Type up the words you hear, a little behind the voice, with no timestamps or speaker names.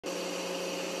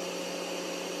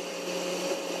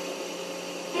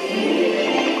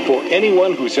For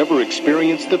anyone who's ever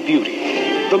experienced the beauty,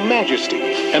 the majesty,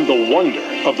 and the wonder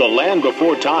of the Land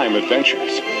Before Time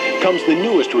adventures, comes the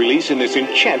newest release in this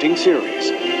enchanting series,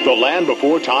 The Land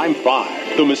Before Time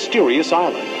 5, The Mysterious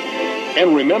Island.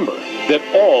 And remember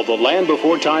that all the Land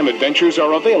Before Time adventures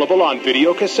are available on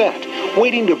video cassette,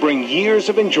 waiting to bring years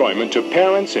of enjoyment to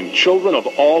parents and children of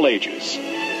all ages.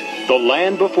 The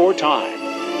Land Before Time.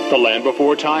 The Land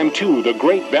Before Time 2, The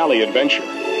Great Valley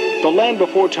Adventure. The Land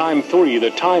Before Time 3,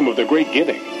 The Time of the Great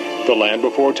Giving. The Land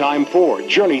Before Time 4,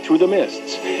 Journey Through the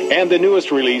Mists. And the newest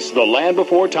release, The Land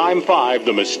Before Time 5,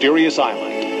 The Mysterious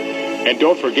Island. And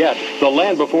don't forget, the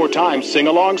Land Before Time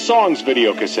Sing-Along Songs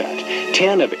video cassette.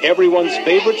 10 of everyone's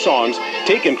favorite songs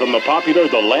taken from the popular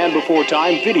The Land Before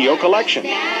Time video collection.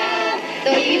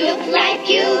 Though you look like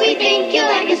you, we think you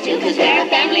like us too, 'cause we're a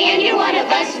family and you're one of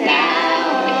us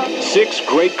now. 6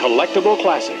 great collectible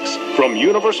classics from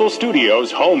Universal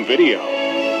Studios Home Video.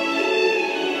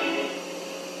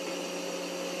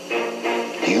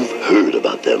 You've heard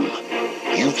about them.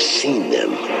 You've seen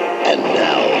them. And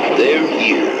now they're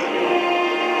here.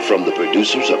 From the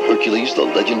producers of Hercules, The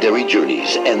Legendary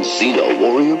Journeys, and Xena,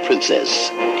 Warrior Princess.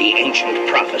 The ancient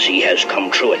prophecy has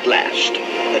come true at last.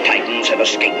 The Titans have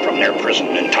escaped from their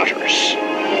prison in Tartarus.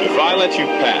 If I let you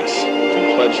pass,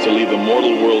 you pledge to leave the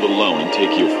mortal world alone and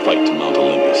take your fight to Mount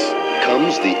Olympus.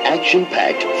 Comes the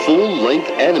action-packed, full-length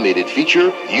animated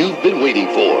feature you've been waiting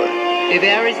for. If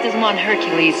Ares doesn't want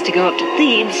Hercules to go up to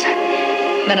Thebes,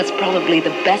 then it's probably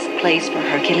the best place for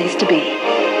Hercules to be.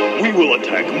 We will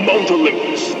attack Mount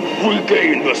Olympus,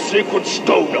 regain the sacred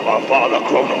stone of our father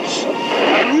Kronos,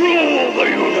 and rule the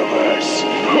universe.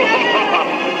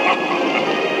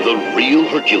 The real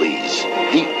Hercules,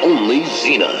 the only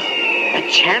Xena. A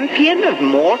champion of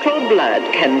mortal blood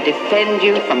can defend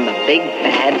you from the big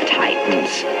bad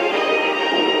Titans.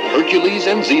 Hercules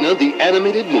and Xena, the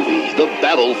animated movie, The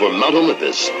Battle for Mount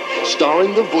Olympus,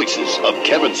 starring the voices of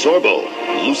Kevin Sorbo,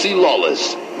 Lucy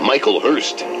Lawless, Michael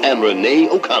Hurst, and Renee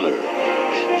O'Connor.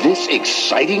 This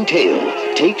exciting tale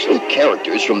takes the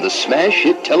characters from the smash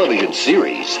hit television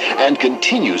series and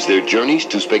continues their journeys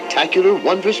to spectacular,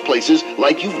 wondrous places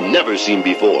like you've never seen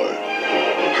before.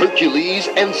 Hercules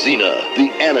and Xena,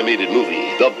 the animated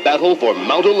movie, The Battle for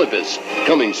Mount Olympus,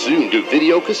 coming soon to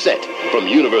video cassette from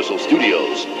Universal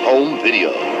Studios Home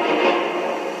Video.